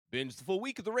Binge the full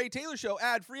week of The Ray Taylor Show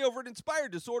ad-free over at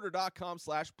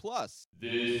inspireddisorder.com/plus.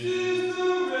 This is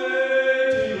The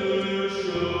Ray Taylor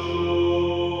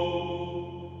Show.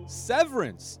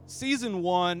 Severance, Season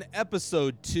 1,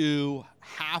 Episode 2,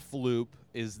 Half Loop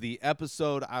is the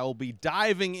episode I will be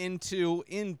diving into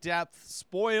in-depth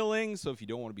spoiling. So if you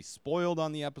don't want to be spoiled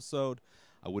on the episode,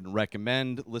 I wouldn't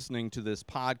recommend listening to this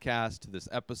podcast, to this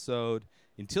episode,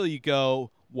 until you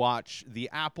go watch the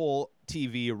Apple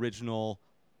TV original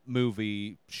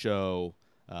movie show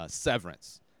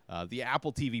Severance, the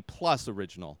Apple TV Plus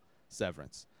original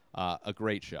Severance, a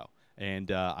great show.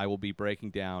 And I will be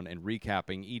breaking down and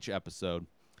recapping each episode.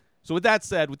 So with that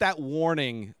said, with that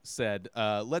warning said,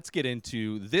 let's get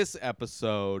into this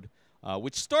episode,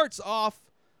 which starts off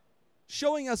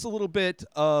showing us a little bit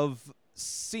of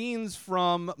scenes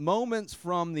from moments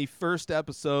from the first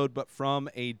episode, but from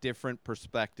a different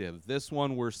perspective. This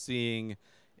one we're seeing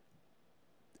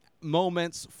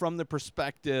moments from the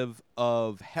perspective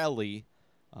of Helly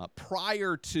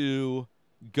prior to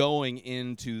going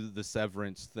into the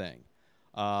Severance thing.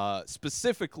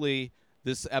 Specifically,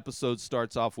 this episode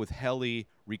starts off with Helly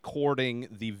recording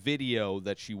the video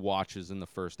that she watches in the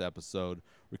first episode,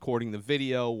 recording the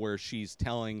video where she's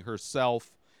telling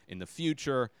herself in the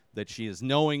future that she is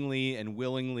knowingly and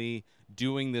willingly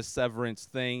doing this Severance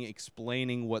thing,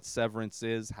 explaining what Severance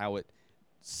is, how it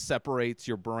separates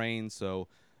your brain so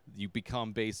you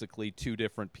become basically two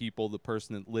different people, the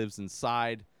person that lives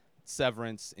inside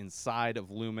Severance, inside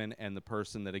of Lumen, and the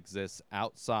person that exists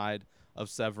outside of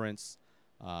Severance.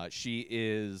 She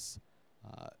is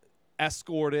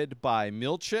escorted by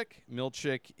Milchick.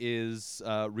 Milchick is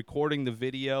recording the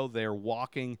video. They're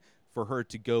walking for her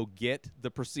to go get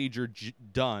the procedure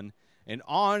done. And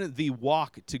on the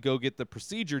walk to go get the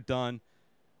procedure done,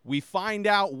 we find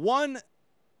out one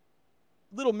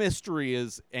little mystery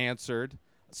is answered.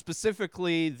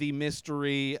 Specifically, the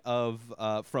mystery of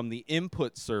from the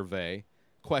input survey,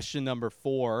 question number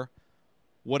 4,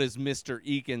 what is Mr.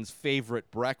 Egan's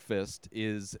favorite breakfast,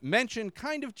 is mentioned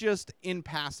kind of just in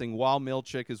passing while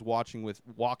Milchick is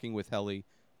walking with Helly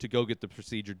to go get the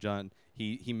procedure done.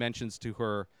 He mentions to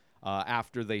her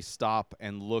after they stop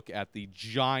and look at the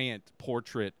giant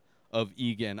portrait of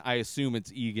Egan. I assume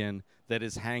it's Egan that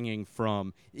is hanging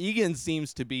from. Egan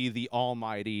seems to be the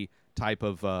almighty type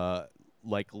of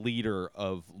leader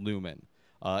of Lumen.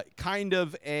 Kind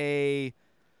of a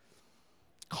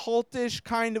cultish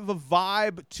kind of a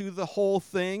vibe to the whole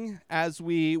thing, as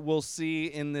we will see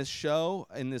in this show,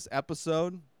 in this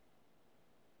episode.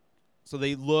 So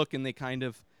they look and they kind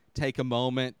of take a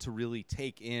moment to really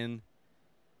take in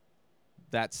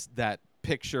that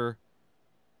picture.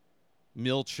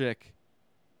 Milchick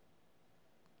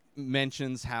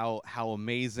mentions how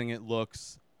amazing it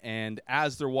looks. And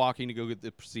as they're walking to go get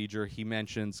the procedure, he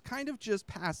mentions kind of just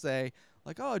passe,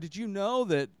 like, oh, did you know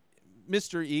that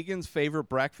Mr. Egan's favorite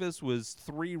breakfast was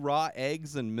 3 raw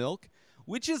eggs and milk?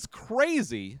 Which is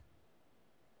crazy.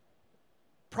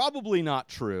 Probably not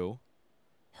true.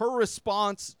 Her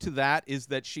response to that is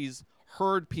that she's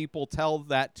heard people tell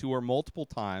that to her multiple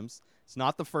times. It's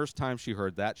not the first time she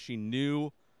heard that. She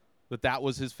knew that that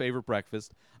was his favorite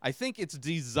breakfast. I think it's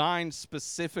designed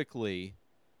specifically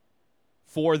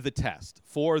for the test,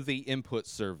 for the input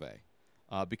survey,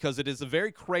 because it is a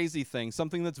very crazy thing,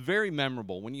 something that's very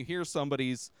memorable. When you hear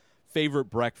somebody's favorite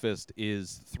breakfast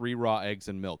is 3 raw eggs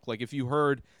and milk, like if you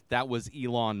heard that was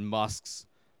Elon Musk's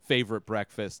favorite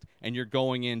breakfast and you're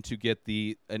going in to get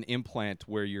an implant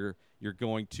where you're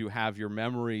going to have your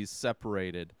memories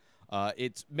separated,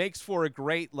 it makes for a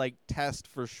great test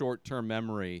for short-term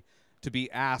memory to be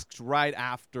asked right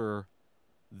after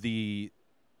the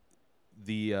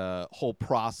whole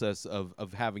process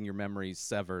of having your memories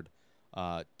severed,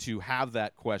 to have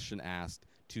that question asked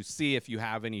to see if you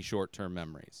have any short-term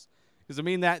memories. Because, I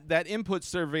mean, that input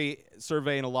survey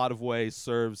in a lot of ways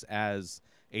serves as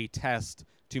a test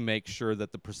to make sure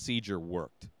that the procedure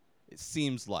worked. It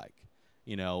seems like,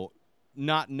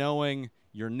 not knowing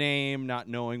your name, not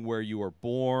knowing where you were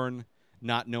born,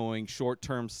 not knowing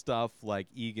short-term stuff like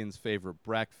Egan's favorite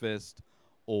breakfast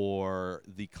or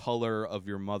the color of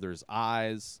your mother's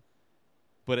eyes,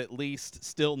 but at least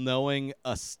still knowing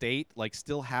a state, like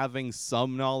still having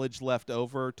some knowledge left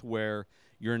over to where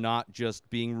you're not just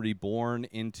being reborn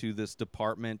into this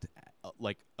department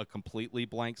like a completely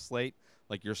blank slate,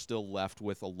 like you're still left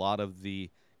with a lot of the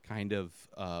kind of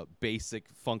basic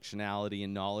functionality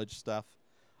and knowledge stuff.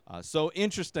 So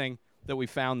interesting that we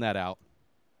found that out,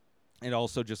 and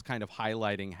also just kind of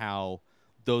highlighting how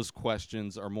those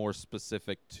questions are more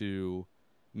specific to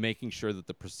making sure that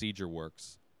the procedure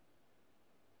works.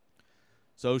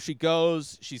 So she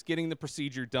goes, she's getting the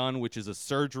procedure done, which is a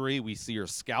surgery. We see her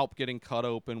scalp getting cut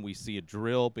open. We see a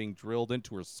drill being drilled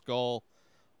into her skull.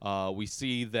 We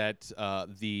see that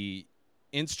the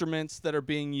instruments that are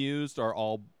being used are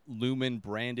all Lumen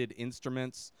branded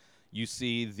instruments. You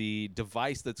see the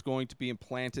device that's going to be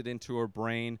implanted into her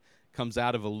brain comes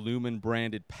out of a Lumen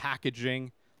branded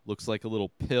packaging. Looks like a little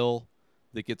pill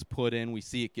that gets put in. We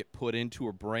see it get put into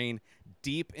her brain,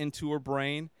 deep into her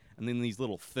brain. And then these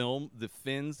little the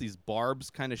fins, these barbs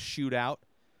kind of shoot out,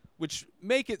 which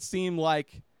make it seem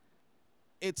like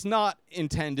it's not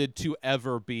intended to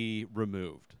ever be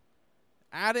removed.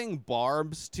 Adding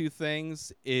barbs to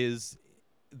things is,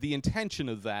 the intention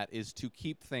of that is to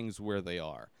keep things where they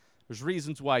are. There's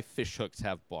reasons why fish hooks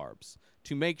have barbs,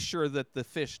 to make sure that the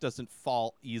fish doesn't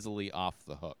fall easily off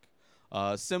the hook.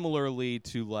 Similarly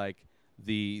to like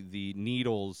the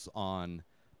needles on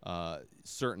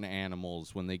certain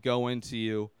animals, when they go into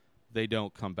you, they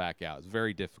don't come back out. It's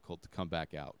very difficult to come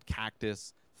back out.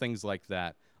 Cactus, things like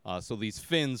that. So these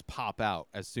fins pop out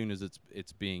as soon as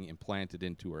it's being implanted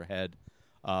into her head.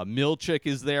 Milchick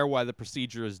is there while the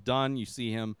procedure is done. You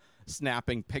see him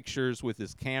snapping pictures with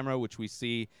his camera, which we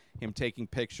see him taking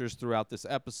pictures throughout this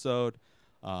episode.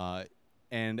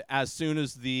 And as soon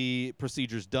as the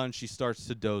procedure's done, she starts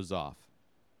to doze off.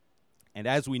 And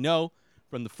as we know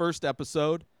from the first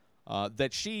episode,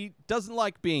 that she doesn't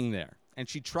like being there, and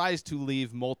she tries to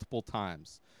leave multiple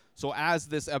times. So as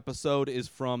this episode is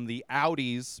from the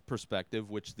Audie's perspective,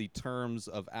 which the terms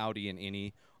of Audie and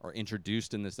Innie are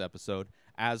introduced in this episode,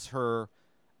 as her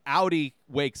Audie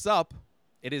wakes up,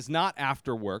 it is not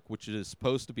after work, which it is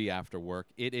supposed to be after work.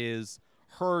 It is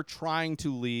her trying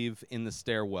to leave in the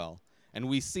stairwell. And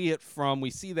we see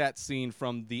that scene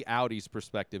from the Audie's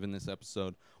perspective in this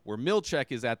episode, where Milchick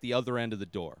is at the other end of the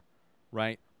door,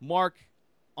 right? Mark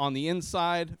on the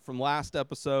inside from last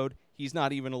episode, he's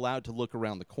not even allowed to look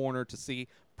around the corner to see,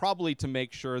 probably to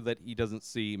make sure that he doesn't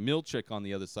see Milchick on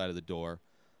the other side of the door.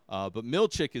 But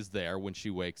Milchick is there when she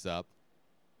wakes up.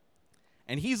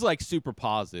 And he's like super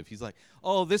positive. He's like,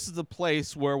 oh, this is the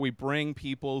place where we bring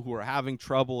people who are having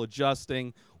trouble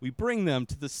adjusting. We bring them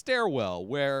to the stairwell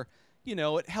where, you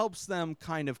know, it helps them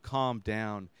kind of calm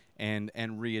down and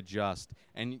readjust.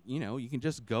 And, you know, you can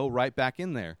just go right back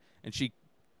in there. And she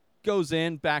goes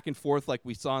in back and forth like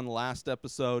we saw in the last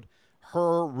episode.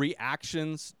 Her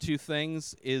reactions to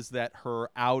things is that her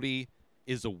Audie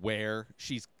is aware.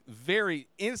 She's very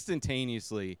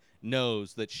instantaneously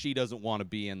knows that she doesn't want to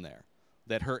be in there,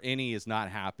 that her Innie is not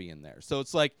happy in there. So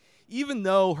it's like, even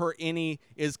though her Innie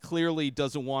is clearly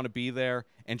doesn't want to be there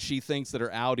and she thinks that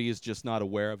her Audie is just not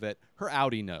aware of it, her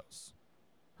Audie knows.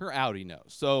 Her Audie knows.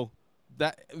 So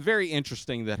that very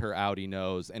interesting that her Audie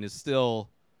knows and is still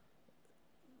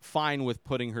fine with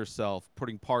putting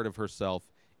part of herself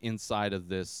inside of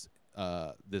this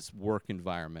work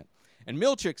environment. And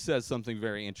Milchick says something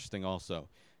very interesting also.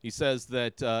 He says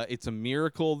that it's a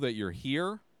miracle that you're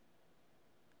here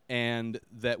and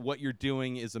that what you're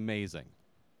doing is amazing.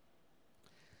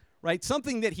 Right?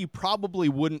 Something that he probably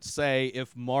wouldn't say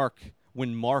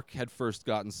when Mark had first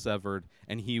gotten severed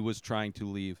and he was trying to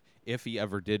leave, if he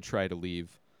ever did try to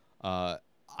leave. I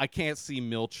can't see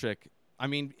Milchick. I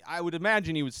mean, I would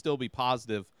imagine he would still be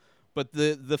positive, but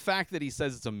the fact that he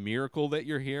says it's a miracle that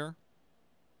you're here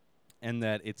and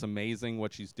that it's amazing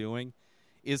what she's doing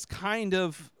is kind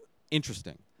of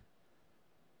interesting.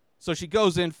 So she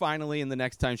goes in finally, and the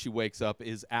next time she wakes up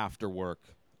is after work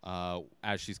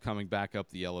as she's coming back up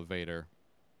the elevator.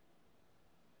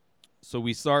 So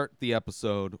we start the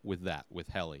episode with that, with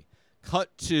Helly.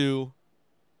 Cut to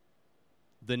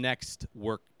the next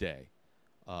work day.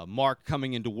 Mark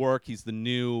coming into work. He's the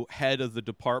new head of the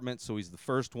department, so he's the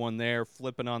first one there,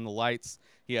 flipping on the lights.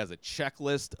 He has a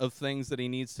checklist of things that he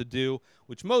needs to do,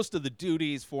 which most of the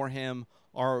duties for him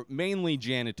are mainly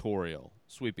janitorial.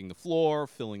 Sweeping the floor,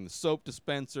 filling the soap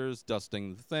dispensers,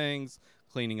 dusting the things,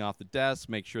 cleaning off the desk,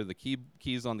 make sure the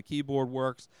keys on the keyboard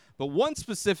works. But one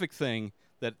specific thing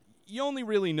that you only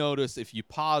really notice if you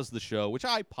pause the show, which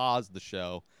I paused the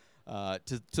show,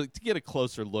 to get a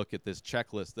closer look at this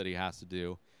checklist that he has to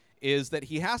do, is that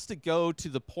he has to go to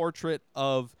the portrait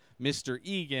of Mr.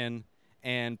 Egan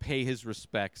and pay his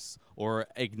respects or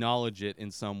acknowledge it in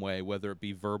some way, whether it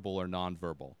be verbal or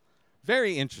nonverbal.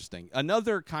 Very interesting.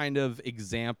 Another kind of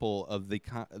example of the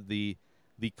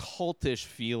cultish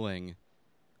feeling,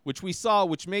 which we saw,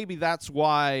 which maybe that's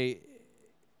why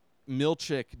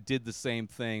Milchick did the same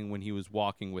thing when he was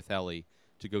walking with Helly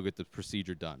to go get the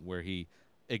procedure done, where he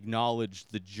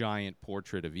acknowledged the giant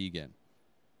portrait of Egan.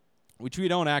 which we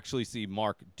don't actually see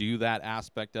Mark do that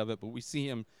aspect of it, but we see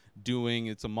him doing.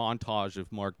 It's a montage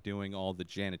of Mark doing all the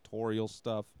janitorial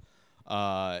stuff.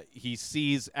 He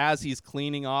sees, as he's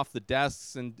cleaning off the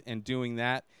desks and doing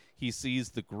that, he sees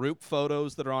the group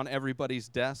photos that are on everybody's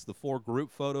desk, the 4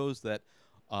 group photos that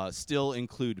still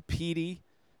include Petey,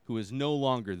 who is no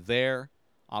longer there.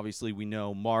 Obviously, we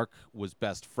know Mark was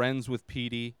best friends with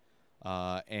Petey,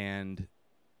 and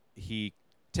he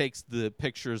takes the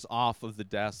pictures off of the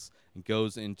desks and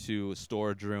goes into a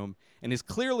storage room and is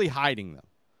clearly hiding them.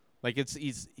 Like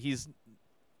he's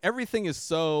everything is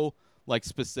so like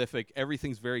specific.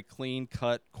 Everything's very clean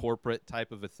cut, corporate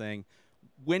type of a thing.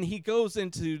 When he goes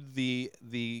into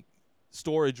the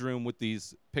storage room with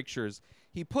these pictures,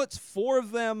 he puts 4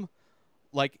 of them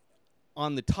like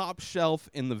on the top shelf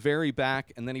in the very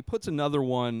back, and then he puts another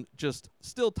one just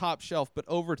still top shelf but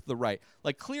over to the right,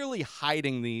 like clearly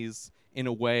hiding these in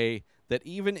a way that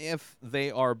even if they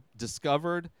are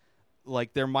discovered,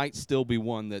 like there might still be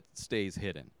one that stays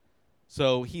hidden.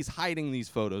 So he's hiding these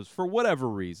photos for whatever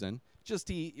reason. Just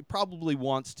he probably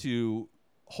wants to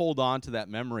hold on to that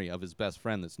memory of his best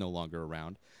friend that's no longer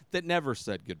around, that never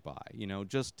said goodbye,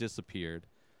 just disappeared.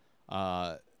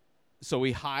 So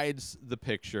he hides the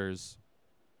pictures.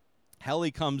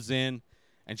 Helly comes in,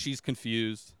 and she's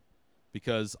confused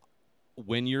because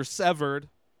when you're severed,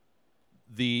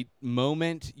 the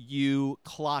moment you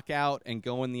clock out and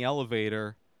go in the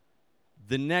elevator,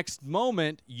 the next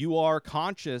moment you are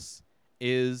conscious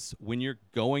is when you're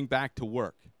going back to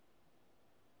work.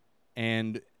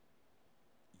 And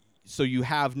so you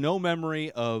have no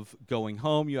memory of going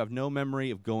home. You have no memory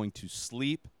of going to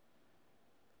sleep.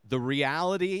 The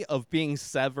reality of being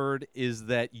severed is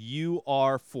that you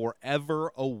are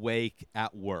forever awake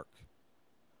at work.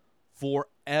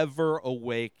 Forever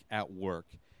awake at work.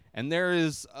 And there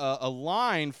is a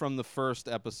line from the first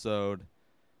episode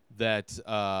that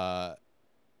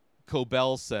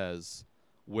Cobell says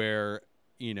where,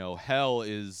 hell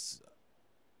is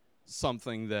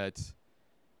something that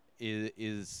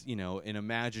is an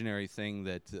imaginary thing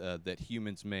that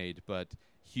humans made, but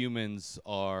humans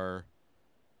are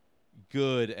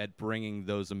good at bringing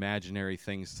those imaginary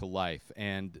things to life.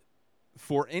 And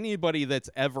for anybody that's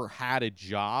ever had a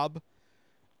job,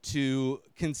 to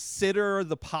consider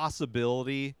the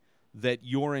possibility that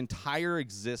your entire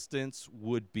existence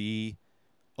would be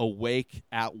awake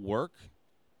at work,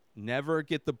 never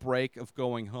get the break of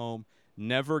going home,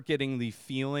 never getting the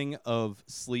feeling of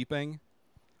sleeping.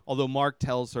 Although Mark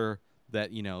tells her that,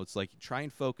 it's like try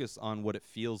and focus on what it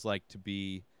feels like to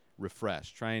be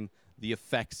refreshed. Try and the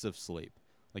effects of sleep.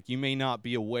 Like you may not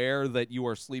be aware that you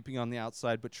are sleeping on the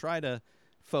outside, but try to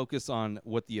focus on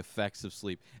what the effects of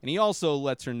sleep. And he also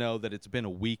lets her know that it's been a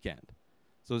weekend.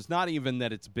 So it's not even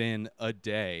that it's been a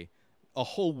day. A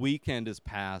whole weekend has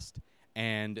passed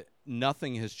and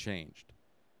nothing has changed.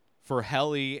 For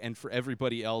Helly and for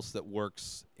everybody else that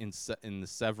works in the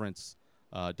Severance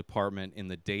department, in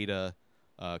the data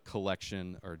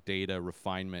collection or data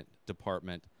refinement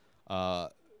department,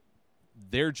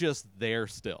 they're just there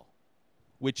still,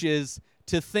 which is,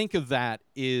 to think of that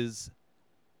is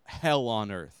hell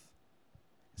on earth,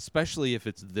 especially if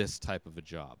it's this type of a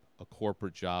job, a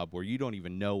corporate job where you don't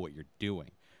even know what you're doing.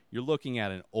 You're looking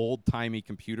at an old-timey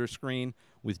computer screen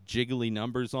with jiggly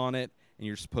numbers on it, and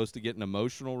you're supposed to get an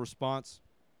emotional response.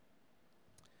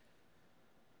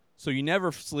 So you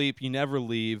never sleep, you never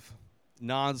leave,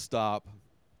 nonstop.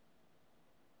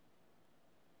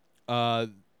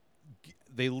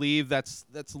 They leave. That's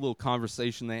a little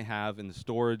conversation they have in the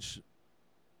storage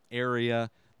area.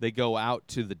 They go out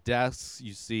to the desks.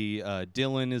 You see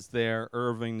Dylan is there.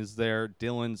 Irving is there.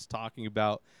 Dylan's talking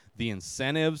about the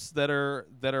incentives that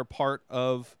are part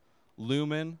of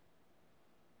Lumen.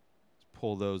 Let's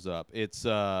pull those up. It's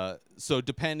so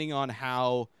depending on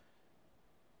how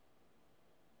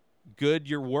good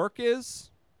your work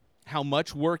is, how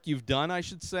much work you've done, I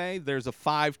should say, there's a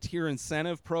 5-tier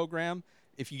incentive program.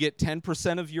 If you get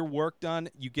 10% of your work done,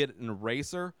 you get an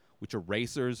eraser, which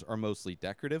erasers are mostly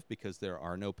decorative because there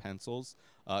are no pencils.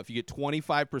 If you get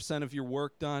 25% of your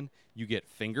work done, you get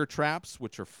finger traps,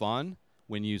 which are fun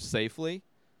when used safely.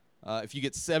 If you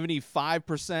get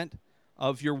 75%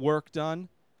 of your work done,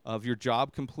 of your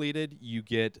job completed, you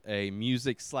get a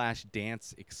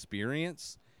music/dance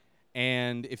experience.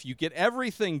 And if you get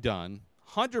everything done,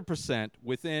 100%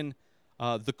 within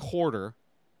the quarter,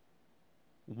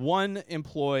 one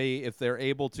employee, if they're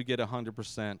able to get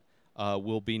 100%,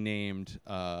 will be named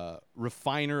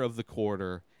Refiner of the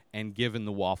Quarter and given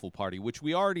the waffle party, which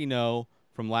we already know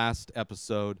from last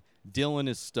episode. Dylan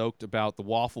is stoked about the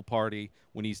waffle party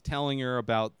when he's telling her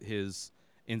about his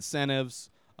incentives.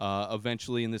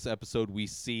 Eventually, in this episode, we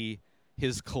see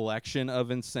his collection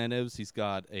of incentives. He's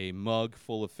got a mug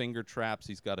full of finger traps.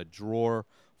 He's got a drawer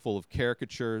full of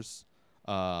caricatures.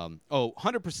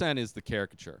 100% is the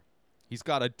caricature. He's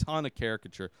got a ton of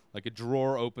caricature. Like a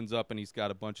drawer opens up and he's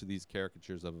got a bunch of these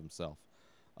caricatures of himself.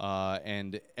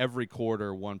 And every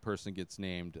quarter, one person gets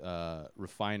named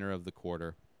Refiner of the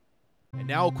Quarter. And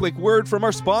now a quick word from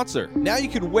our sponsor. Now you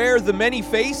can wear the many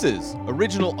faces.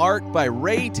 Original art by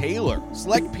Ray Taylor.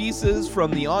 Select pieces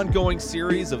from the ongoing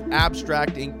series of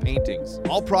abstract ink paintings.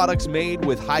 All products made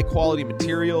with high quality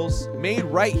materials, made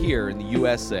right here in the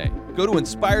USA. Go to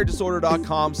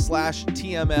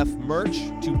inspireddisorder.com/TMF merch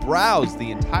to browse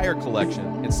the entire collection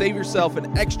and save yourself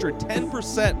an extra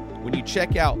 10% when you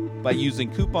check out by using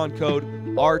coupon code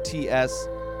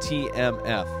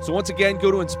RTSTMF. So once again,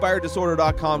 go to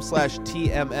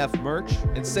inspireddisorder.com/TMF merch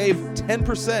and save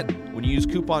 10% when you use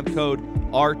coupon code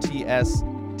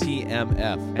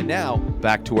RTSTMF. And now,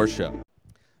 back to our show.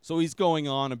 So he's going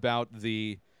on about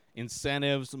the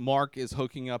incentives. Mark is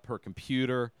hooking up her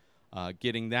computer,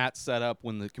 getting that set up.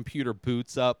 When the computer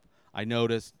boots up, I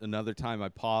noticed another time I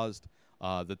paused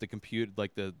that the computer,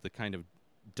 like the kind of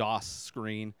DOS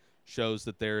screen, shows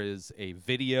that there is a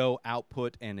video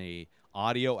output and a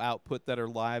audio output that are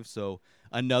live. So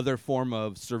another form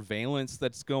of surveillance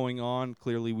that's going on.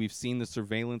 Clearly, we've seen the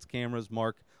surveillance cameras.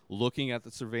 Mark looking at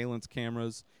the surveillance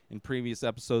cameras in previous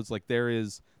episodes. Like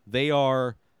they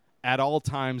are at all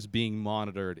times being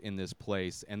monitored in this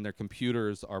place, and their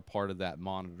computers are part of that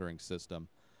monitoring system,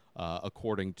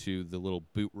 according to the little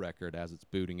boot record as it's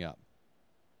booting up.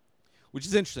 Which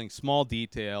is interesting. Small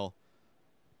detail.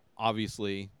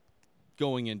 Obviously,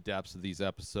 going in depth of these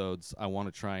episodes, I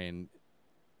want to try and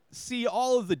see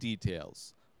all of the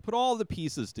details, put all the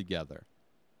pieces together.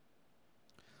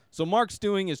 So Mark's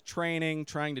doing his training,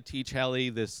 trying to teach Helly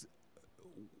this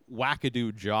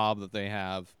wackadoo job that they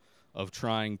have of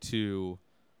trying to,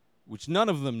 which none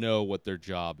of them know what their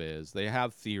job is. They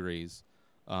have theories,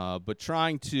 but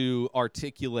trying to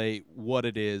articulate what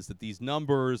it is that these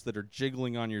numbers that are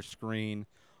jiggling on your screen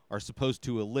are supposed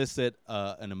to elicit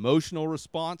an emotional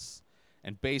response.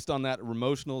 And based on that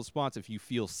emotional response, if you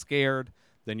feel scared,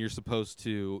 then you're supposed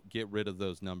to get rid of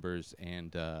those numbers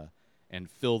and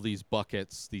fill these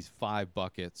buckets, these 5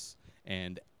 buckets.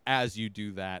 And as you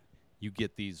do that, you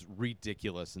get these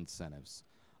ridiculous incentives.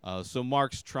 So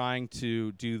Mark's trying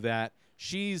to do that.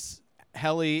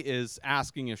 Helly is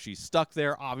asking if she's stuck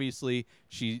there. Obviously,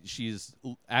 she's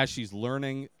as she's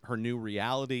learning her new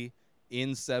reality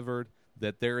in Severed,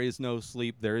 that there is no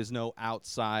sleep, there is no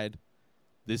outside.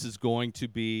 This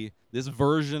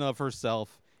version of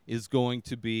herself is going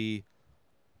to be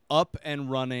up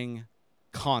and running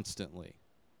constantly.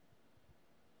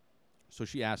 So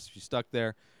she asks if she's stuck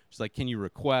there. She's like, can you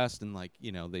request? And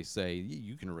they say,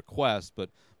 you can request, but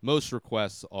most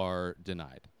requests are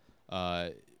denied.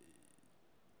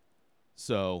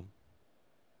 So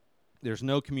there's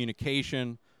no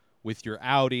communication with your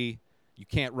outie. You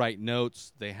can't write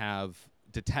notes. They have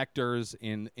detectors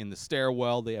in the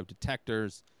stairwell. They have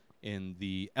detectors in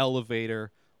the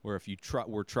elevator, where if you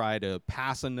try to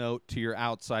pass a note to your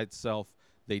outside self,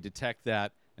 they detect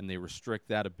that and they restrict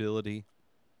that ability.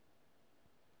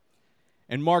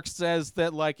 And Mark says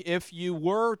that if you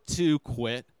were to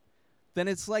quit, then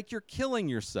it's like you're killing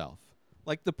yourself.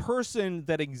 Like the person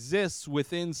that exists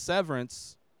within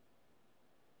Severance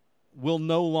will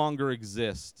no longer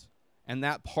exist. And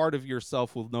that part of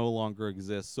yourself will no longer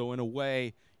exist. So in a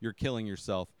way, you're killing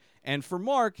yourself. And for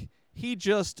Mark, he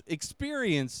just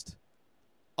experienced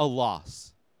a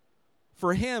loss.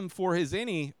 For him, for his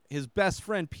best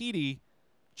friend Petey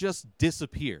just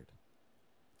disappeared.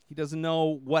 He doesn't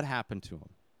know what happened to him.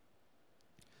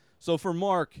 So for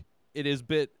Mark, it is a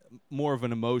bit more of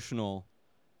an emotional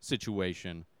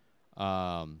situation.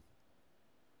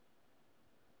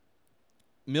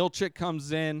 Milchick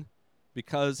comes in.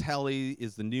 Because Helly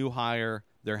is the new hire,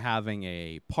 they're having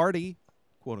a party,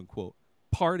 quote-unquote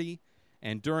party,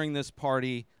 and during this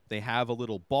party, they have a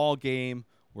little ball game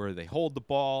where they hold the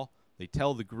ball, they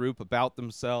tell the group about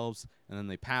themselves, and then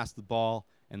they pass the ball,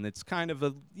 and it's kind of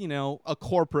a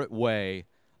corporate way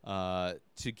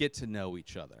to get to know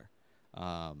each other.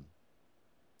 And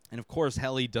of course,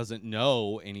 Helly doesn't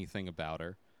know anything about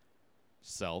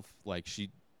herself. Like,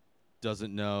 she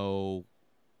doesn't know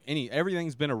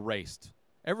everything's been erased.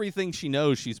 Everything she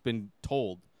knows, she's been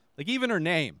told. Like, even her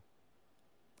name.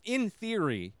 In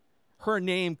theory, her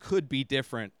name could be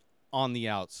different on the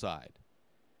outside.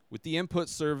 With the input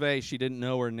survey, she didn't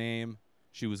know her name.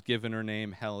 She was given her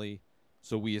name, Helly,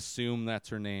 so we assume that's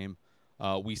her name.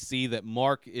 We see that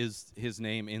Mark is his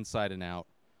name inside and out.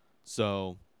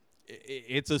 So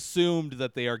it's assumed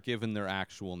that they are given their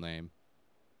actual name.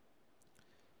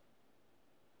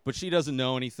 But she doesn't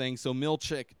know anything, so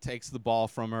Milchick takes the ball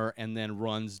from her and then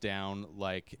runs down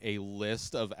like a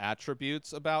list of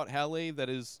attributes about Helly that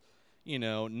is,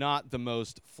 not the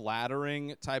most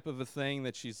flattering type of a thing.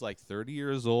 That she's like 30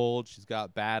 years old, she's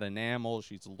got bad enamel,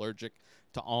 she's allergic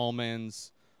to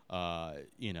almonds,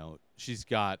 she's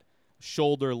got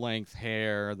shoulder length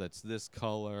hair that's this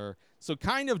color. So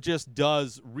kind of just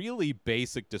does really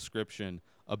basic description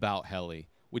about Helly,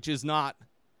 which is not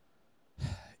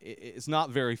it's not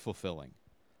very fulfilling.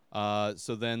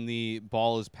 So then the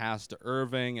ball is passed to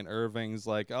Irving, and Irving's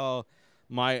like, "Oh,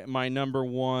 my number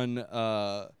one."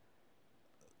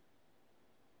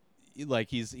 Like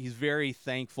he's very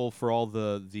thankful for all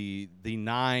the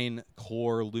 9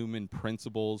 core Lumen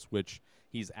principles, which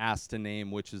he's asked to name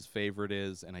which his favorite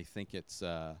is, and I think it's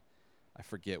I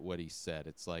forget what he said.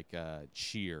 It's like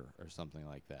cheer or something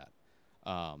like that.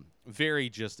 Very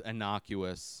just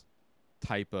innocuous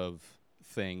type of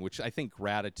thing, which I think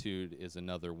gratitude is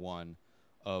another one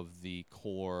of the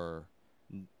core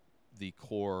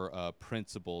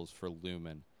principles for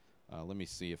Lumen. Let me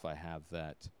see if I have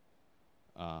that.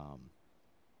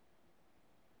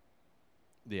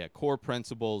 Core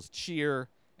principles, cheer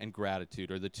and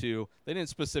gratitude are the two. They didn't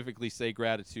specifically say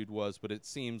gratitude was, but it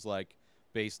seems like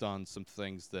based on some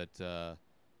things that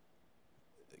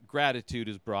gratitude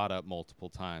is brought up multiple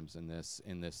times in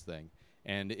this thing,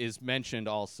 and is mentioned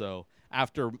also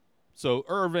after. So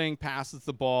Irving passes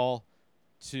the ball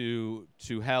to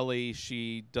Helly.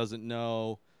 She doesn't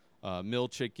know.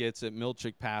 Milchick gets it.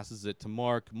 Milchick passes it to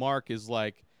Mark. Mark is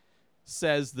like,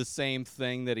 says the same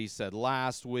thing that he said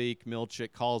last week.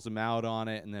 Milchick calls him out on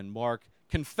it, and then Mark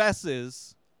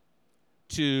confesses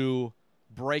to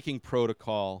breaking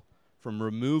protocol from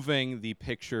removing the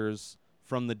pictures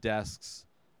from the desks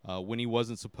when he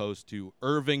wasn't supposed to.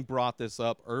 Irving brought this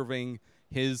up. Irving,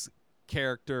 his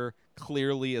character,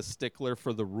 clearly a stickler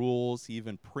for the rules. He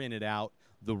even printed out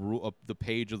the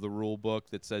page of the rule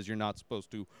book that says you're not supposed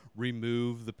to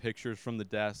remove the pictures from the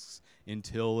desks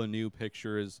until a new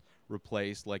picture is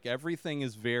replaced. Like, everything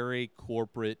is very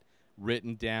corporate,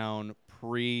 written down,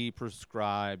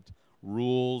 pre-prescribed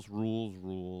rules.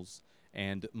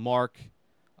 And Mark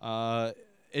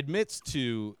admits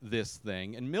to this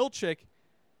thing, and Milchick,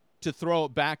 to throw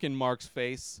it back in Mark's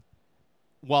face,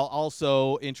 while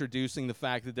also introducing the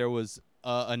fact that there was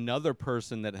another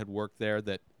person that had worked there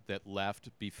that left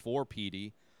before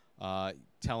Petey,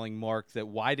 telling Mark that,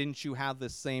 why didn't you have the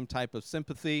same type of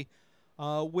sympathy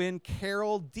when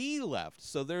Carol D left?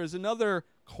 So there's another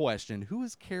question. Who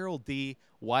is Carol D?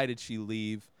 Why did she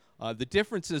leave? The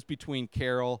differences between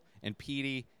Carol and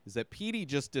Petey is that Petey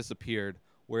just disappeared,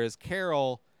 whereas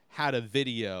Carol had a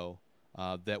video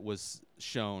that was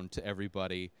shown to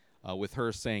everybody with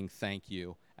her saying thank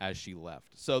you as she left.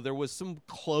 So there was some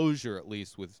closure, at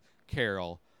least, with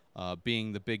Carol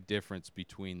being the big difference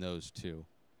between those two.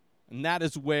 And that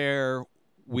is where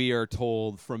we are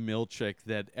told from Milchick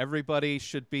that everybody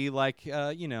should be like,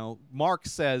 Mark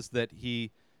says that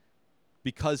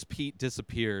because Pete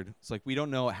disappeared, it's like, we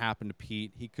don't know what happened to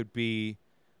Pete. He could be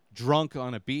drunk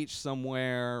on a beach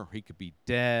somewhere, or he could be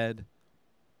dead.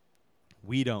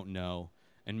 We don't know.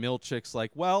 And Milchick's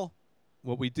like, well,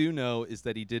 what we do know is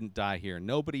that he didn't die here.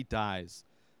 Nobody dies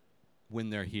when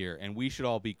they're here, and we should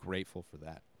all be grateful for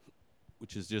that,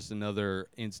 which is just another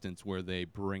instance where they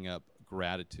bring up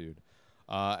gratitude.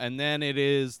 And then it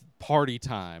is party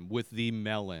time with the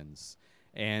Melons,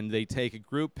 and they take a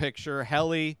group picture.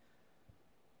 Helly,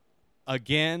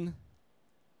 again,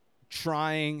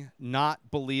 not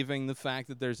believing the fact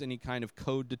that there's any kind of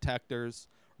code detectors,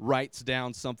 writes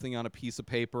down something on a piece of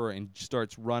paper and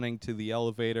starts running to the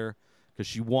elevator because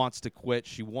she wants to quit.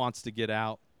 She wants to get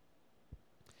out.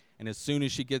 And as soon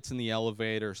as she gets in the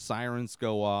elevator, sirens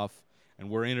go off, and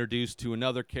we're introduced to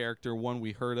another character, one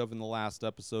we heard of in the last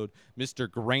episode. Mr.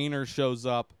 Grainer shows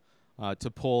up to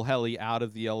pull Helly out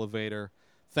of the elevator.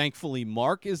 Thankfully,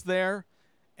 Mark is there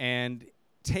and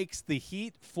takes the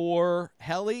heat for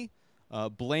Helly,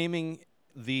 blaming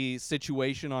the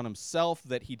situation on himself,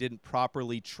 that he didn't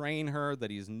properly train her,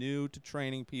 that he's new to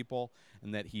training people,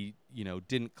 and that he,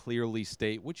 didn't clearly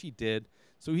state, which he did.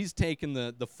 So he's taken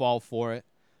the fall for it,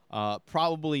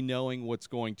 probably knowing what's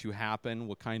going to happen,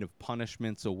 what kind of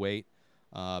punishments await,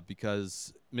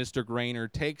 because Mr.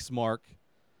 Grainer takes Mark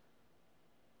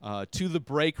to the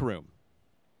break room,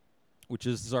 which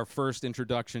is our first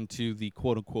introduction to the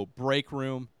quote-unquote break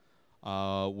room,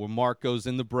 where Mark goes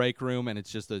in the break room, and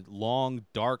it's just a long,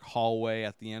 dark hallway.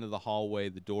 At the end of the hallway,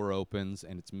 the door opens,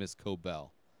 and it's Miss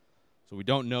Cobell. So we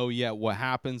don't know yet what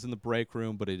happens in the break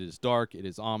room, but it is dark, it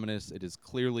is ominous, it is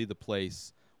clearly the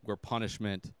place where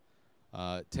punishment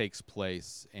takes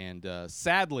place, and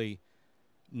sadly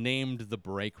named the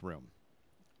break room.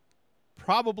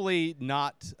 Probably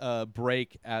not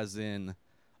break as in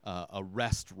a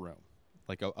rest room,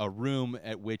 like a room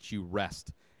at which you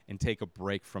rest and take a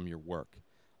break from your work.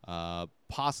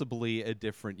 Possibly a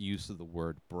different use of the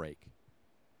word break.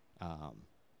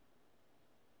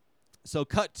 So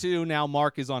cut to now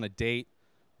Mark is on a date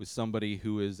with somebody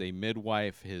who is a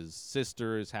midwife. His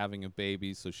sister is having a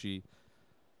baby, so she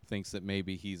thinks that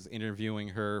maybe he's interviewing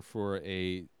her for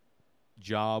a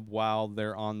job while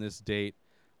they're on this date.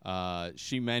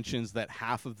 She mentions that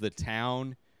half of the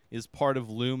town is part of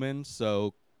Lumen,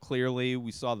 so clearly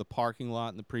we saw the parking lot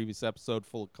in the previous episode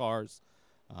full of cars.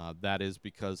 That is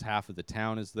because half of the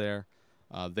town is there.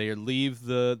 They leave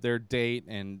their date,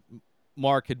 and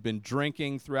Mark had been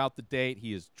drinking throughout the date.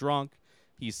 He is drunk.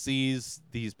 He sees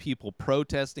these people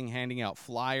protesting, handing out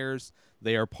flyers.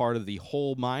 They are part of the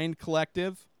Whole Mind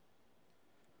Collective.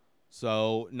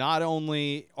 So not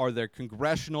only are there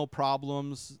congressional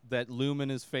problems that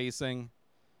Lumen is facing,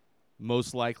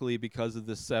 most likely because of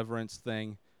the Severance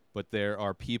thing, but there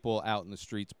are people out in the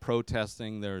streets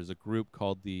protesting. There is a group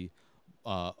called the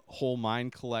Whole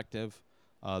Mind Collective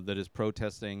that is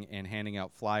protesting and handing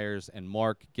out flyers, and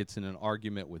Mark gets in an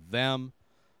argument with them.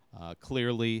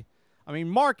 Clearly, I mean,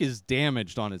 Mark is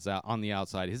damaged on the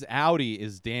outside. His Audi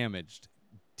is damaged,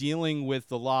 dealing with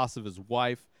the loss of his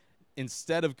wife.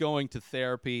 Instead of going to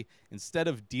therapy, instead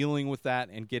of dealing with that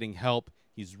and getting help,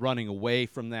 he's running away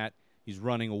from that. He's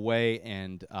running away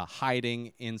and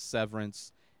hiding in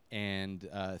Severance and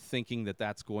thinking that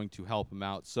that's going to help him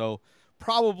out. So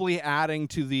probably adding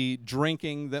to the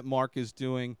drinking that Mark is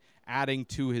doing, adding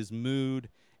to his mood,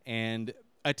 and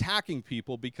attacking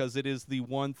people because it is the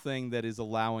one thing that is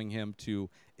allowing him to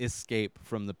escape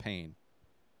from the pain,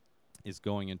 is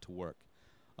going into work.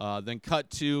 Then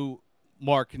cut to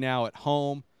Mark now at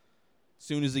home.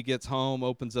 Soon as he gets home,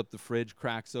 opens up the fridge,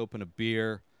 cracks open a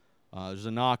beer. There's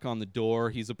a knock on the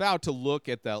door. He's about to look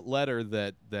at that letter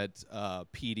that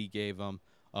Petey gave him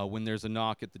when there's a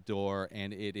knock at the door,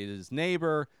 and it is his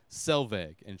neighbor,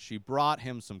 Selvig, and she brought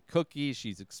him some cookies.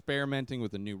 She's experimenting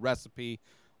with a new recipe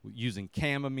using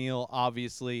chamomile,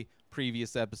 obviously.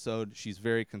 Previous episode, she's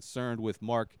very concerned with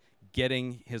Mark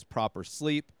getting his proper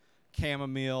sleep.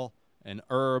 Chamomile, an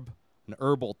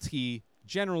herbal tea,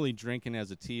 generally drinking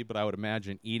as a tea, but I would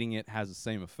imagine eating it has the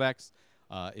same effects,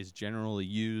 is generally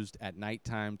used at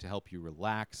nighttime to help you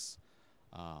relax.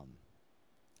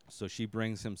 So she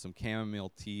brings him some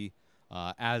chamomile tea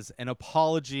as an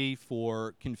apology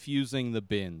for confusing the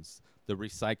bins, the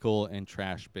recycle and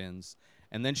trash bins.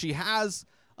 And then she has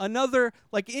another,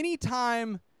 like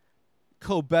anytime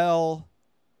Cobell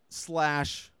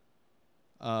slash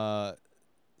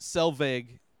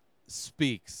Selvig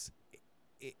speaks,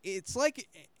 it's like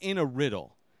in a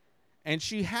riddle. And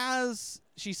she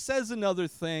says another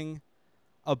thing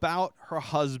about her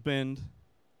husband,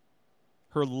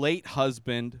 her late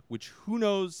husband, which who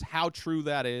knows how true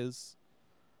that is.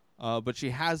 But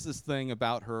she has this thing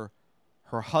about her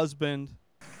husband.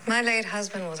 My late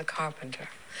husband was a carpenter.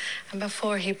 And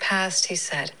before he passed, he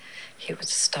said he would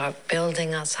start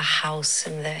building us a house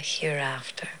in the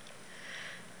hereafter.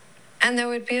 And there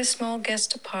would be a small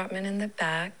guest apartment in the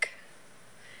back,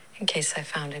 in case I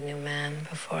found a new man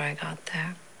before I got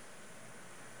there.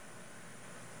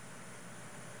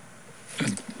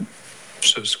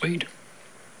 So sweet.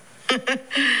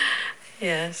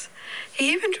 Yes.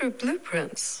 He even drew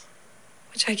blueprints,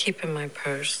 which I keep in my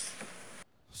purse.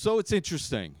 So it's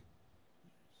interesting.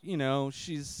 You know,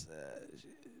 she's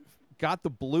got the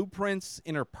blueprints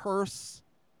in her purse.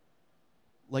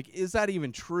 Like, is that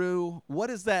even true? What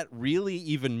does that really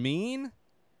even mean?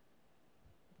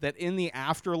 That in the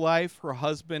afterlife, her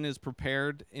husband is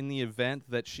prepared in the event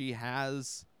that she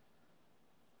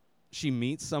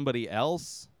meets somebody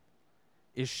else?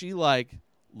 Is she, like,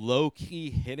 low-key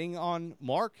hitting on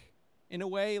Mark in a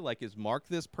way? Like, is Mark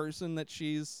this person that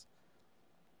she's...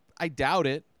 I doubt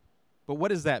it. But what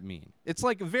does that mean? It's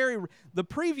like the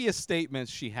previous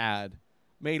statements she had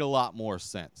made a lot more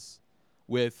sense,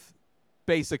 with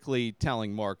basically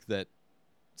telling Mark that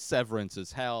Severance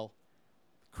is hell,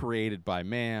 created by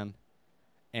man,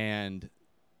 and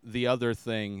the other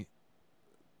thing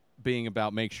being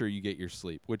about make sure you get your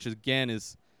sleep, which again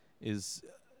is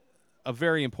a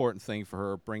very important thing for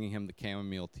her, bringing him the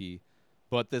chamomile tea.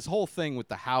 But this whole thing with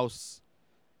the house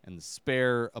and the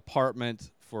spare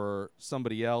apartment for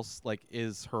somebody else, like,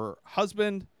 is her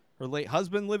late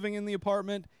husband living in the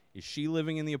apartment? Is she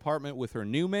living in the apartment with her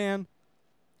new man?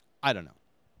 I don't know.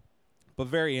 but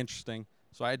very interesting.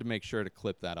 So I had to make sure to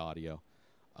clip that audio.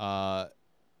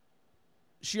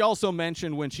 She also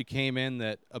mentioned when she came in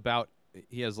that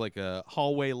he has like a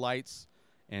hallway lights,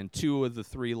 and 2 of the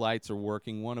 3 lights are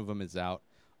working. One of them is out.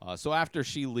 So after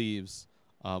she leaves,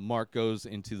 Mark goes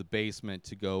into the basement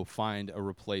to go find a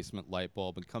replacement light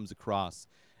bulb and comes across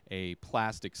a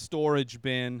plastic storage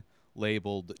bin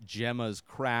labeled Gemma's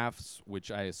Crafts,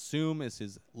 which I assume is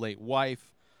his late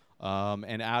wife.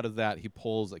 And out of that, he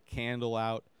pulls a candle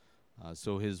out.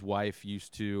 So his wife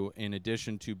used to, in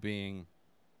addition to being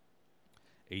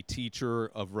a teacher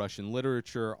of Russian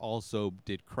literature, also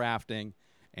did crafting,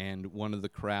 and one of the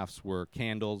crafts were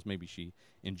candles. Maybe she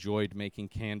enjoyed making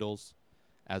candles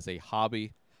as a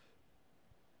hobby.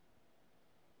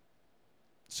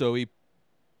 So he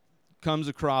comes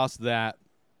across that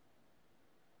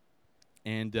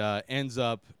and ends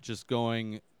up just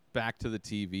going back to the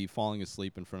TV, falling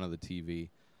asleep in front of the TV.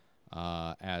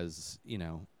 As, you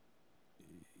know,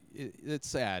 it's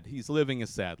sad. He's living a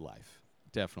sad life,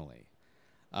 definitely.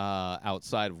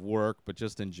 Outside of work, but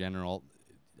just in general,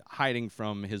 hiding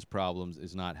from his problems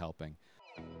is not helping.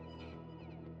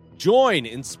 Join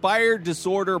Inspired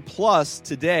Disorder Plus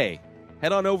today.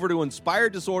 Head on over to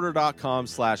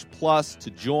inspireddisorder.com/plus to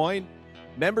join.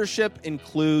 Membership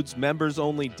includes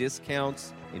members-only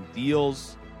discounts and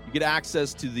deals. You get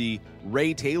access to the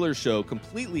Ray Taylor Show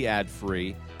completely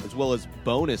ad-free, as well as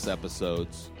bonus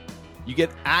episodes. You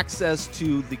get access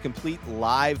to the complete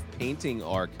live painting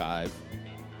archive.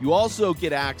 You also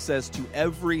get access to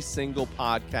every single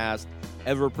podcast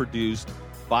ever produced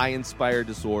by Inspired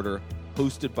Disorder,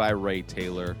 hosted by Ray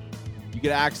Taylor. You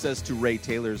get access to Ray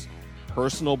Taylor's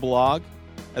personal blog,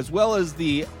 as well as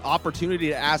the opportunity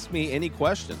to ask me any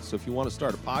questions. So if you want to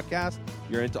start a podcast,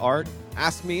 you're into art,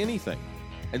 ask me anything.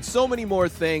 And so many more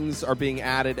things are being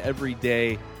added every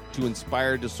day to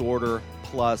Inspired Disorder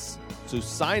Plus. So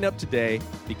sign up today,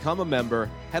 become a member,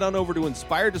 head on over to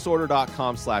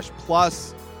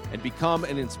inspireddisorder.com/plus and become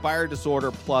an Inspired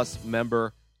Disorder Plus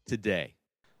member today.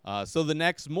 So the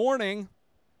next morning,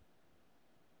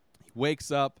 he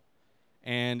wakes up,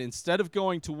 and instead of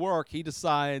going to work, he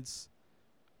decides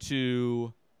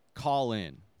to call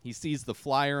in. He sees the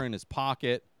flyer in his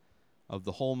pocket of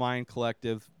the Whole Mind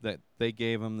Collective that they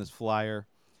gave him, this flyer,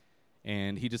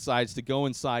 and he decides to go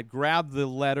inside, grab the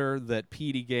letter that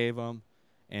Petey gave him,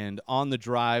 and on the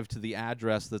drive to the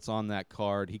address that's on that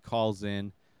card, he calls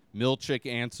in. Milchick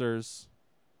answers.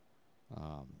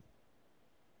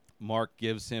 Mark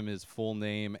gives him his full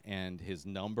name and his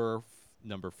number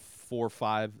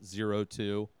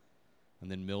 4502, and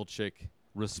then Milchick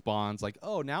responds like,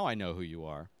 "Oh, now I know who you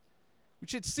are."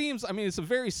 Which it seems, I mean, it's a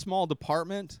very small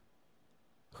department.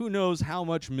 Who knows how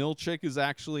much Milchick is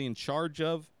actually in charge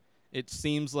of? It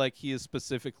seems like he is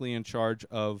specifically in charge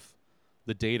of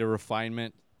the data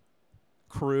refinement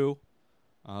crew.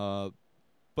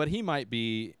 But he might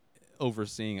be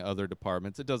overseeing other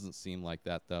departments. It doesn't seem like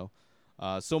that, though.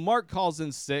 So Mark calls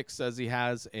in sick, says he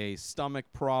has a stomach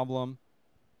problem.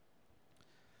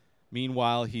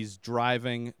 Meanwhile, he's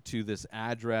driving to this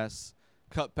address.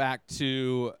 Cut back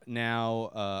to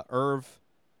now Irv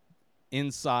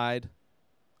inside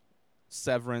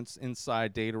Severance,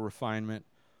 inside data refinement.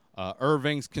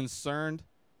 Irving's concerned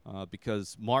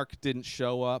because Mark didn't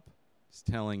show up. He's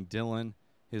telling Dylan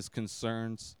his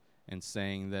concerns and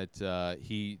saying that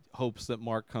he hopes that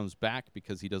Mark comes back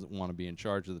because he doesn't want to be in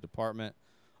charge of the department.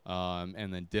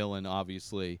 And then Dylan,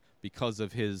 obviously, because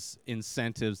of his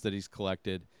incentives that he's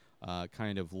collected,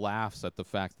 kind of laughs at the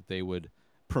fact that they would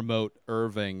promote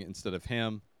Irving instead of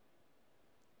him.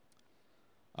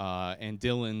 And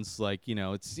Dylan's like, you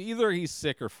know, it's either he's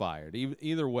sick or fired.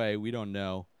 Either way, we don't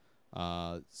know.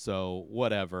 So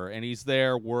whatever. And he's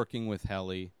there working with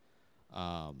Helly.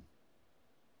 And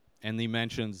he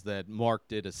mentions that Mark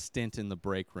did a stint in the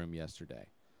break room yesterday.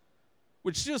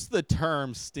 Which, just the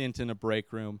term stint in a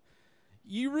break room,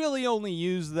 you really only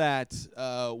use that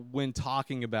when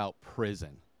talking about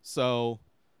prison. So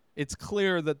it's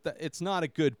clear that it's not a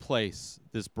good place,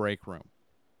 this break room.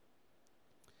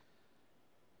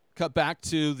 Cut back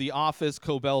to the office,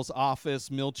 Cobell's office.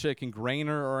 Milchick and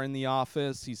Grainer are in the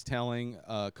office. He's telling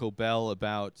Cobell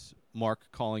about Mark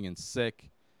calling in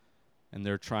sick, and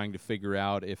they're trying to figure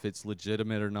out if it's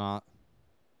legitimate or not.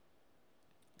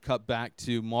 Cut back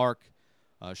to Mark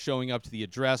showing up to the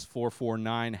address,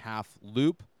 449 Half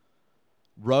Loop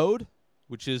Road,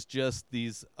 which is just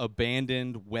these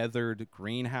abandoned, weathered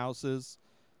greenhouses.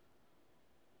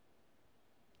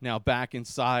 Now back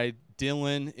inside,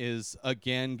 Dylan is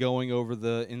again going over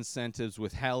the incentives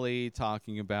with Helly,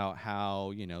 talking about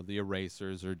how, you know, the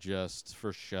erasers are just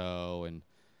for show and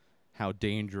how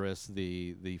dangerous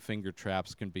the finger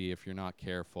traps can be if you're not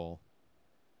careful.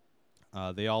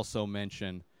 They also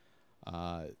mention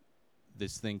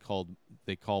this thing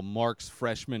they call Mark's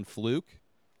freshman fluke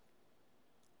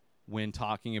when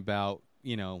talking about,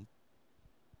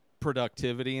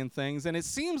 productivity and things. And it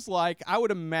seems like, I would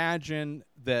imagine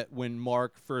that when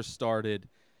Mark first started,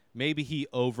 maybe he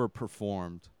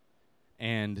overperformed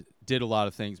and did a lot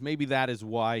of things. Maybe that is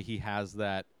why he has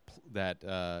that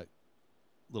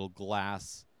little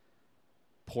glass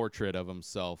portrait of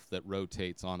himself that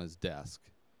rotates on his desk.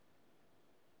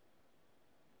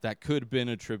 That could have been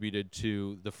attributed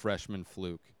to the freshman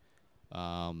fluke.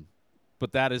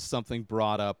 But that is something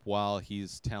brought up while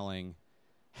he's telling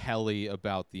Helly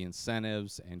about the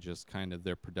incentives and just kind of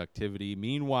their productivity.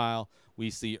 Meanwhile, we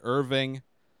see Irving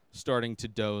starting to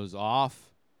doze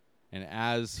off. And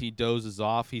as he dozes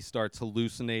off, he starts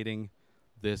hallucinating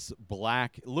this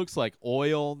black, it looks like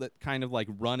oil that kind of like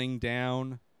running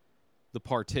down the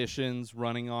partitions,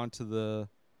 running onto the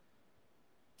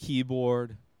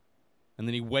keyboard. And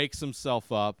then he wakes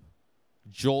himself up,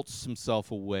 jolts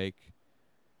himself awake,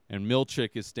 and Milchick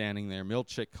is standing there.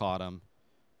 Milchick caught him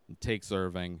and takes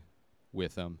Irving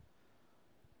with him.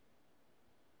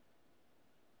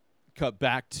 Cut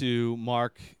back to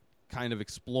Mark kind of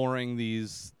exploring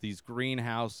these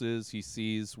greenhouses. He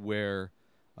sees where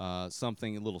a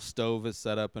little stove is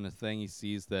set up in a thing. He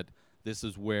sees that this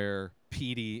is where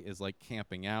Petey is like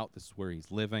camping out. This is where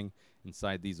he's living,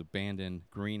 inside these abandoned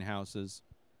greenhouses.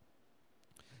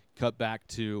 Cut back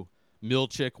to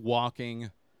Milchick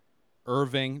walking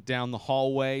Irving down the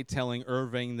hallway, telling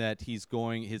Irving that his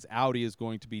Audi is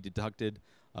going to be deducted.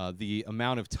 The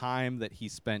amount of time that he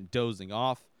spent dozing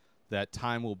off, that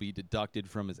time will be deducted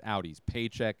from his Audi's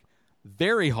paycheck.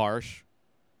 Very harsh.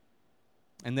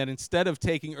 And then instead of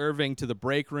taking Irving to the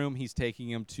break room, he's taking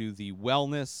him to the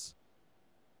wellness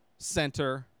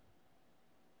center,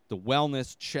 the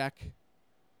wellness check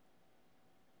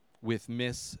with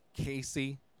Miss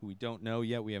Casey, who we don't know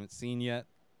yet, we haven't seen yet.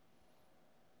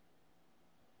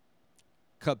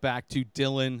 Cut back to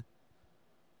Dylan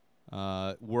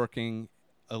working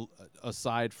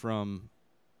aside from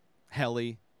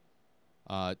Helly,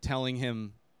 telling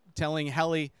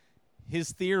Helly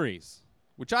his theories,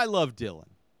 which I love Dylan.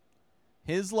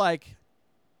 He's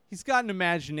got an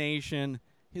imagination.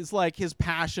 His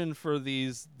passion for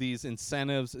these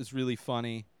incentives is really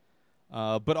funny.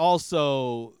 But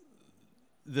also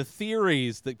the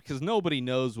theories, because nobody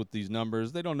knows what these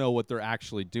numbers, they don't know what they're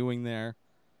actually doing there,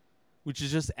 which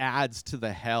just adds to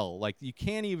the hell. Like, you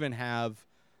can't even have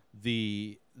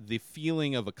the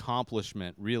feeling of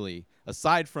accomplishment, really,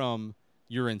 aside from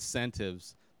your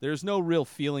incentives. There's no real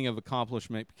feeling of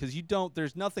accomplishment because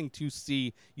there's nothing to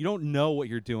see. You don't know what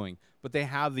you're doing, but they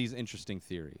have these interesting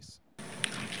theories.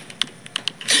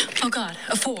 Oh God,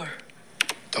 a 4.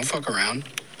 Don't fuck around.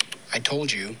 I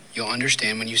told you, you'll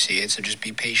understand when you see it, so just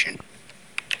be patient.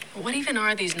 What even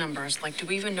are these numbers? Like, do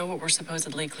we even know what we're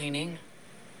supposedly cleaning?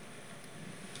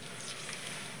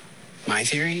 My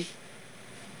theory?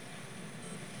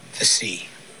 The C.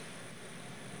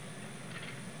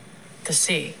 The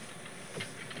C.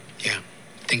 Yeah,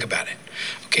 think about it.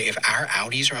 Okay, if our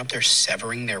Audis are up there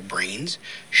severing their brains,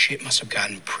 shit must have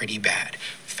gotten pretty bad.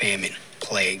 Famine,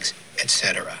 plagues,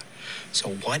 etc. So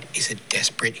what is a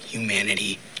desperate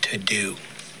humanity to do?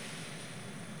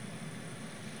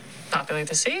 Populate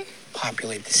the sea?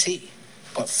 Populate the sea.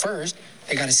 But first,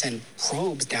 they gotta send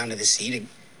probes down to the sea to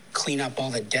clean up all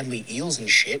the deadly eels and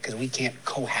shit, because we can't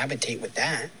cohabitate with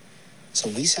that. So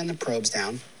we send the probes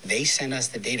down, they send us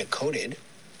the data coded,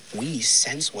 we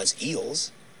sense what's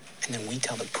eels, and then we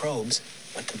tell the probes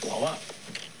what to blow up.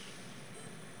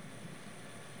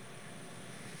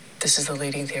 This is the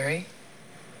leading theory?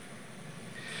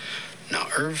 Now,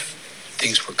 Irv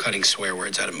thinks we're cutting swear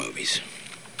words out of movies.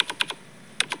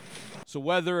 So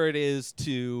whether it is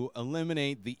to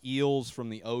eliminate the eels from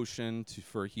the ocean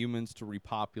for humans to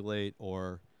repopulate,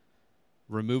 or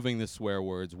removing the swear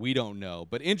words, we don't know.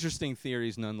 But interesting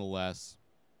theories nonetheless.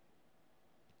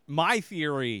 My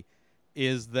theory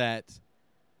is that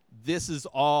this is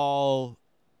all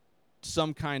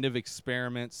some kind of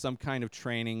experiment, some kind of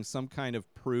training, some kind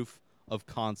of proof of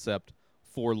concept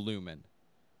for Lumen.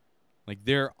 Like,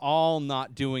 they're all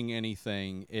not doing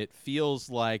anything. It feels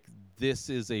like this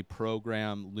is a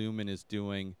program Lumen is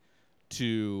doing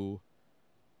to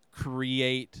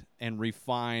create and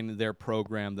refine their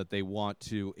program that they want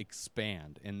to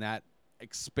expand. And that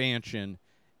expansion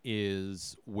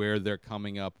is where they're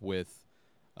coming up with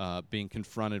being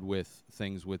confronted with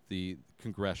things with the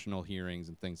congressional hearings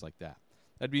and things like that.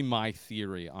 That'd be my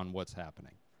theory on what's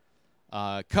happening.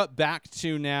 Cut back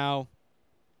to now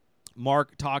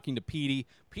Mark talking to Petey.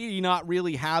 Petey not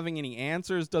really having any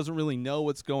answers, doesn't really know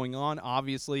what's going on.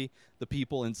 Obviously, the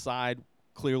people inside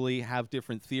clearly have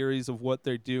different theories of what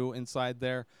they do inside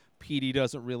there. Petey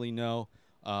doesn't really know.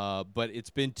 But it's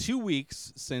been 2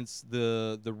 weeks since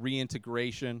the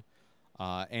reintegration,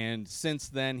 and since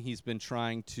then he's been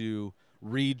trying to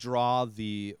redraw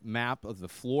the map of the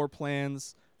floor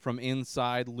plans from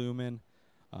inside Lumen.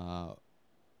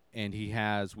 And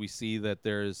we see that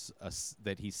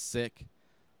that he's sick,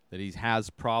 that he has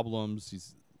problems.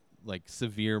 He's like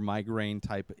severe migraine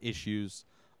type issues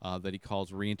that he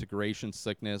calls reintegration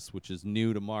sickness, which is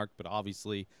new to Mark, but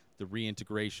obviously the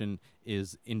reintegration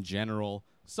is in general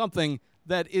something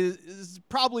that is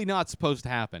probably not supposed to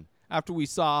happen. After we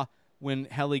saw when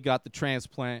Helly got the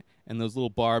transplant and those little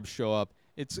barbs show up,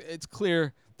 it's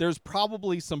clear there's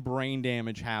probably some brain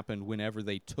damage happened whenever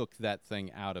they took that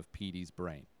thing out of Petey's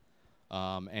brain.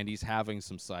 And he's having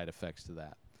some side effects to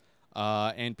that.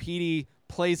 And Petey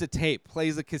plays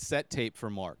a cassette tape for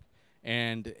Mark.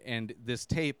 And this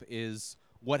tape is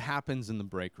what happens in the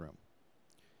break room,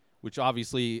 which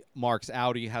obviously Mark's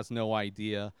outie has no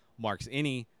idea. Mark's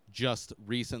innie just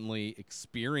recently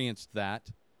experienced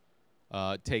that,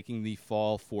 taking the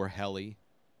fall for Helly.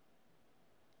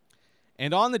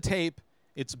 And on the tape,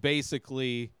 it's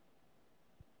basically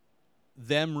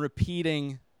them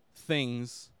repeating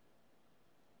things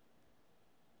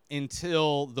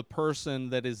until the person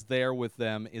that is there with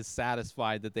them is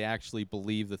satisfied that they actually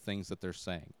believe the things that they're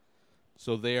saying.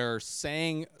 So they're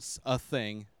saying a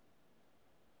thing,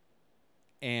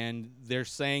 and they're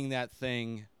saying that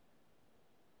thing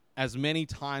as many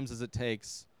times as it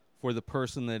takes for the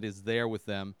person that is there with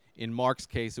them. In Mark's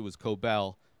case, it was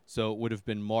Cobell, so it would have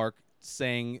been Mark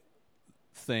saying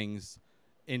things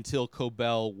until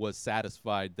Cobell was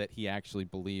satisfied that he actually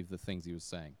believed the things he was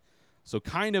saying. So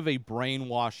kind of a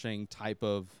brainwashing type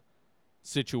of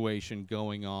situation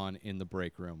going on in the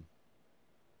break room.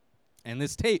 And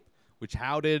this tape, which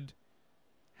how did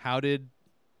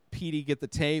Petey get the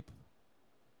tape?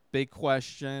 Big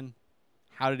question.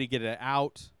 How did he get it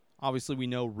out? Obviously, we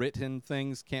know written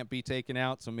things can't be taken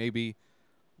out, so maybe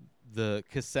the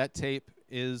cassette tape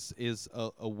is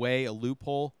a way, a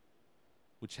loophole,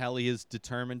 which Helly is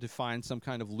determined to find some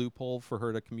kind of loophole for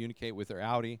her to communicate with her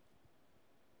outie.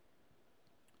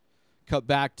 Cut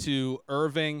back to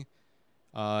Irving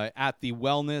at the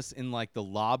wellness in like the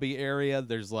lobby area.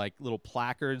 There's like little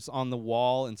placards on the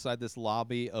wall inside this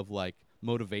lobby of like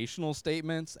motivational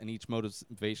statements, and each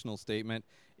motivational statement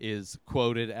is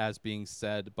quoted as being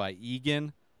said by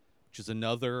Egan, which is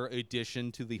another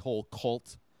addition to the whole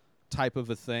cult type of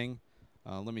a thing.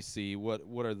 Let me see what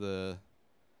are the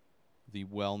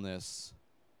wellness.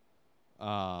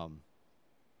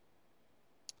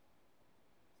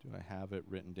 Do I have it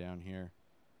written down here?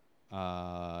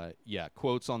 Yeah,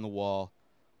 quotes on the wall.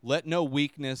 Let no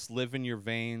weakness live in your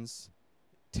veins.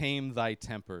 Tame thy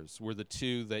tempers were the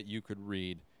two that you could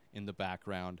read in the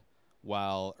background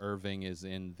while Irving is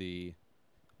in the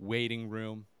waiting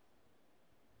room.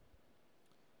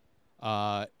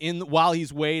 While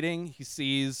he's waiting, he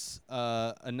sees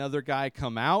another guy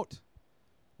come out.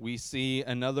 We see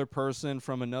another person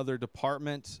from another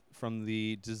department, from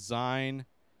the design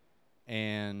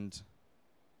and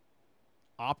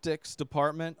optics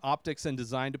and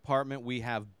design department. We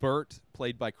have Bert,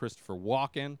 played by Christopher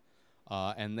Walken,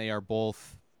 and they are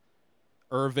both.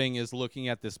 Irving is looking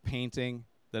at this painting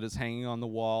that is hanging on the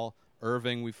wall.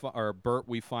 Bert,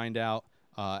 we find out,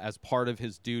 as part of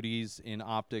his duties in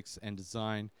optics and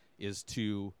design, is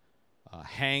to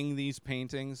hang these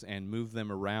paintings and move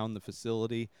them around the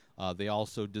facility. They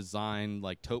also design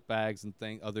like tote bags and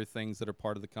other things that are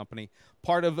part of the company.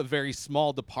 Part of a very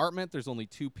small department. There's only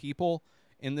 2 people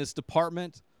in this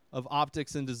department of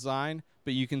optics and design,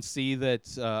 but you can see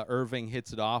that Irving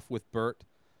hits it off with Bert.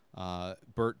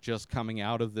 Bert just coming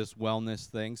out of this wellness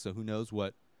thing, so who knows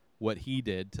what he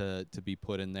did to be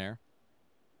put in there.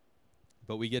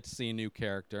 But we get to see a new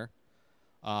character.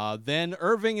 Then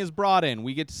Irving is brought in.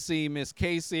 We get to see Miss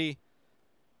Casey.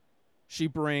 She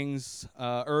brings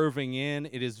Irving in.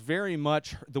 It is very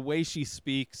much, the way she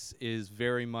speaks is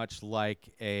very much like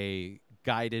a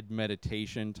guided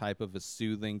meditation type of a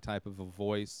soothing type of a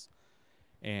voice.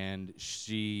 And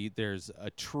there's a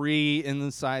tree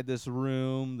inside this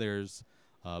room. There's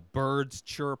birds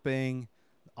chirping,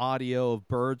 audio of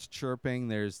birds chirping.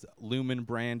 There's Lumen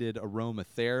branded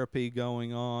aromatherapy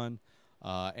going on.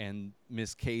 And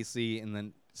Miss Casey, in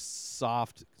the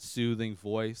soft, soothing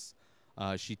voice,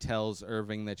 she tells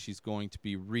Irving that she's going to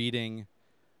be reading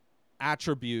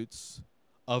attributes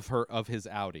of his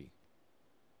outie,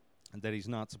 and that he's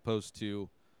not supposed to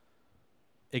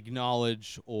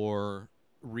acknowledge or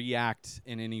react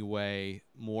in any way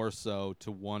more so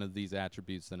to one of these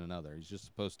attributes than another. He's just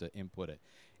supposed to input it.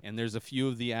 And there's a few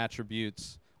of the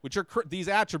attributes, which are these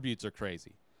attributes are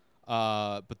crazy.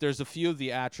 But there's a few of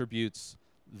the attributes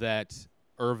that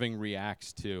Irving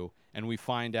reacts to, and we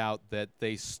find out that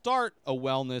they start a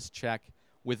wellness check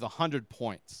with 100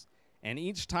 points. And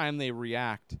each time they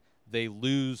react, they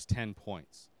lose 10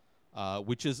 points,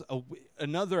 which is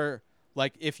another,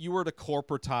 like if you were to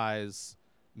corporatize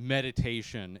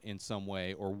meditation in some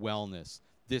way or wellness,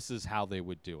 this is how they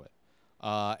would do it.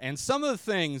 And some of the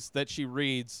things that she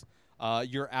reads,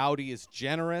 your Audi is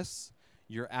generous,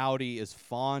 your Audi is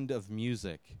fond of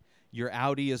music, your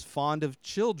Audi is fond of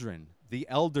children, the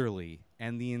elderly,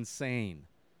 and the insane.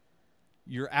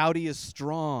 Your Audi is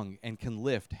strong and can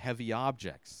lift heavy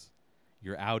objects.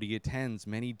 Your Audi attends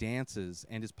many dances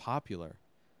and is popular.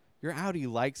 Your Audi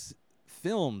likes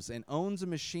films and owns a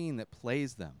machine that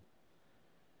plays them.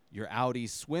 Your Audi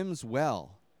swims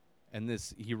well, and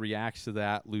this he reacts to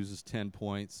that, loses 10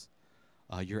 points.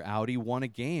 Your Audi won a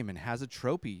game and has a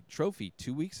trophy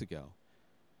 2 weeks ago.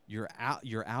 Your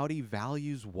Audi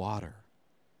values water.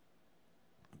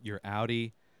 Your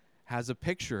Audi has a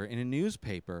picture in a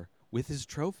newspaper with his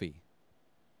trophy.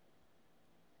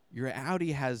 Your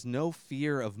Audi has no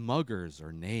fear of muggers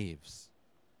or knaves.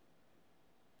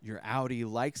 Your Audi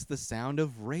likes the sound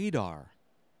of radar.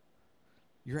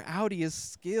 Your Audi is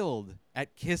skilled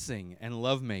at kissing and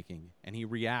lovemaking, and he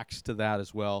reacts to that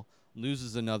as well,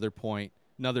 loses another point,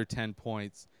 another 10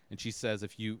 points, and she says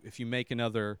if you make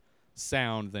another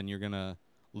sound, then you're going to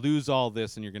lose all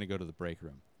this and you're going to go to the break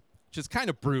room, which is kind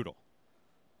of brutal.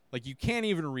 Like, you can't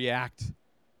even react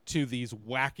to these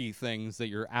wacky things that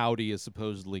your Audi is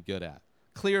supposedly good at.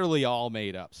 Clearly all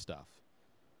made up stuff.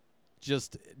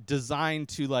 Just designed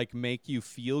to, like, make you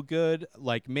feel good,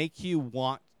 like make you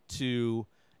want to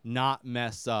not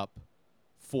mess up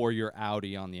for your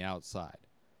Audi on the outside.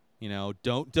 You know,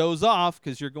 don't doze off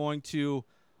because you're going to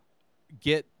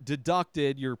get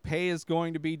deducted. Your pay is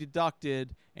going to be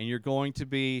deducted, and you're going to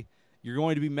be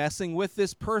messing with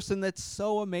this person that's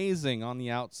so amazing on the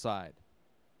outside.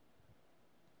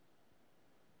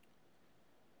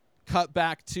 Cut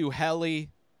back to Helly,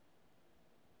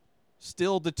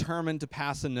 still determined to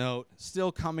pass a note,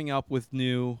 still coming up with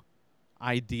new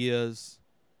ideas.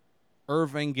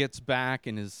 Irving gets back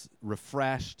and is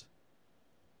refreshed.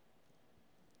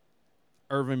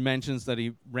 Irving mentions that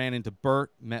he ran into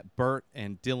Bert, met Bert,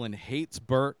 and Dylan hates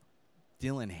Bert.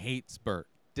 Dylan hates Bert.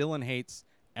 Dylan hates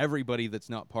everybody that's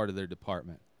not part of their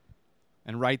department.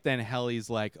 And right then, Helly's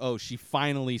like, oh, she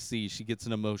finally sees. She gets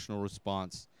an emotional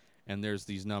response, and there's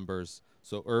these numbers.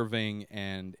 So Irving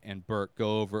and Bert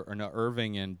go over, or no,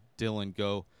 Irving and Dylan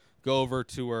go over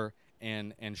to her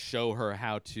and show her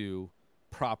how to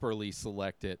properly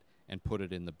select it and put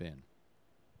it in the bin.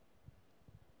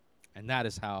 And that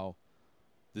is how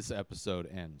this episode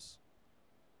ends.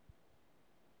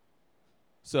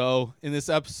 So in this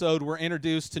episode, we're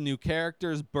introduced to new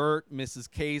characters: Bert,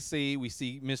 Mrs. Casey. We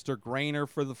see Mr. Grainer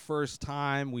for the first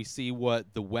time. We see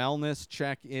what the wellness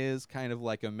check is, kind of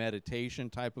like a meditation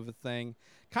type of a thing.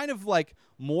 Kind of like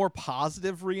more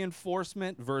positive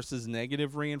reinforcement versus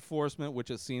negative reinforcement, which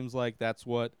it seems like that's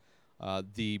what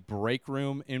the break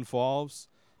room involves.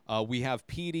 We have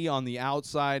Petey on the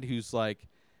outside, who's like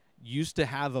used to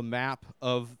have a map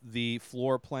of the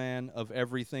floor plan of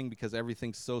everything because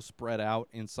everything's so spread out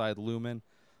inside Lumen.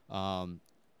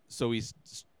 So he's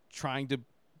trying to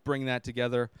bring that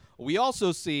together. We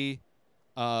also see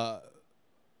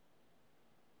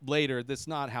later, that's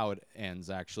not how it ends,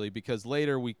 actually, because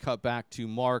later we cut back to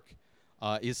Mark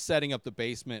is setting up the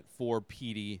basement for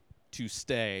Petey to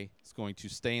stay. It's going to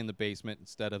stay in the basement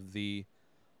instead of the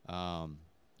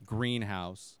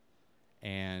greenhouse.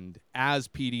 And as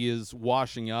Petey is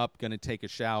washing up, going to take a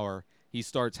shower, he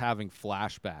starts having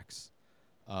flashbacks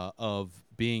of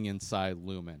being inside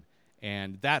Lumen.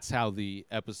 And that's how the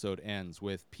episode ends,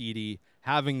 with Petey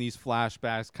having these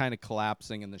flashbacks, kind of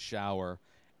collapsing in the shower,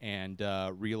 and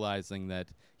realizing that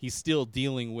he's still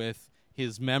dealing with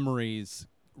his memories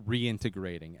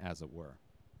reintegrating, as it were.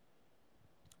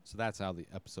 So that's how the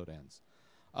episode ends.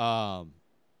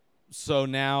 So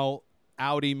now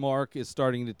Audi Mark is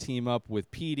starting to team up with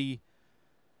Petey.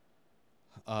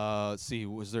 Let's see,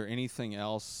 was there anything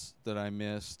else that I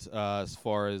missed as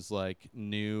far as like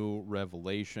new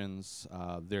revelations?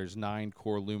 There's 9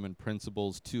 core Lumen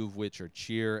principles, 2 of which are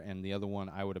cheer, and the other one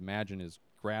I would imagine is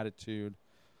gratitude.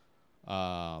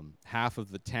 Half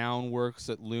of the town works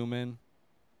at Lumen.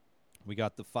 We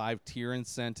got the 5 tier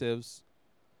incentives.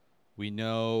 We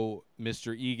know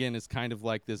Mr. Egan is kind of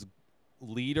like this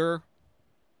leader,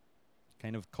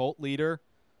 kind of cult leader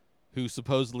who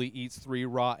supposedly eats 3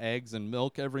 raw eggs and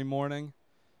milk every morning.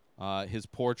 His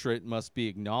portrait must be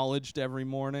acknowledged every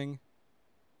morning.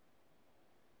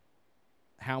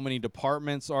 How many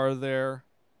departments are there?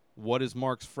 What is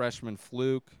Mark's freshman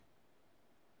fluke?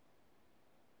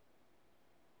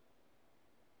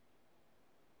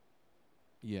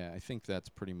 Yeah, I think that's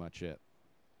pretty much it.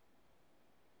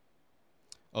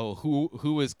 Oh,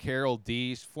 who is Carol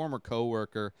D? Former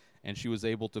coworker, and she was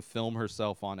able to film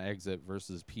herself on exit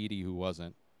versus Petey, who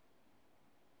wasn't.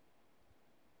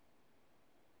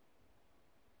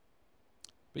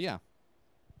 But yeah,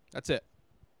 that's it.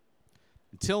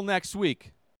 Until next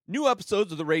week. New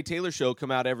episodes of The Ray Taylor Show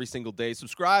come out every single day.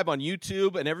 Subscribe on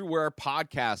YouTube and everywhere our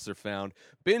podcasts are found.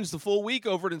 Binge the full week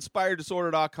over at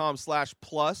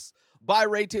inspireddisorder.com/plus. Buy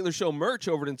Ray Taylor Show merch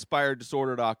over at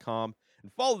inspireddisorder.com.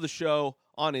 And follow the show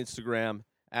on Instagram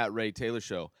at Ray Taylor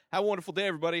Show. Have a wonderful day,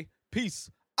 everybody.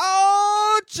 Peace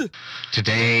out!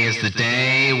 Today is the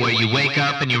day where you wake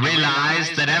up and you realize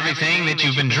that everything that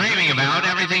you've been dreaming about,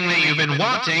 everything that you've been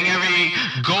wanting, every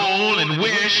goal and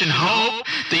wish and hope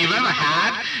that you've ever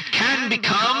had can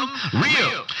become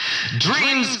real.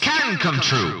 Dreams can come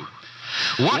true.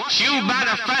 What you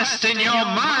manifest in your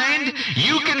mind,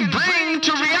 you can bring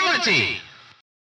to reality.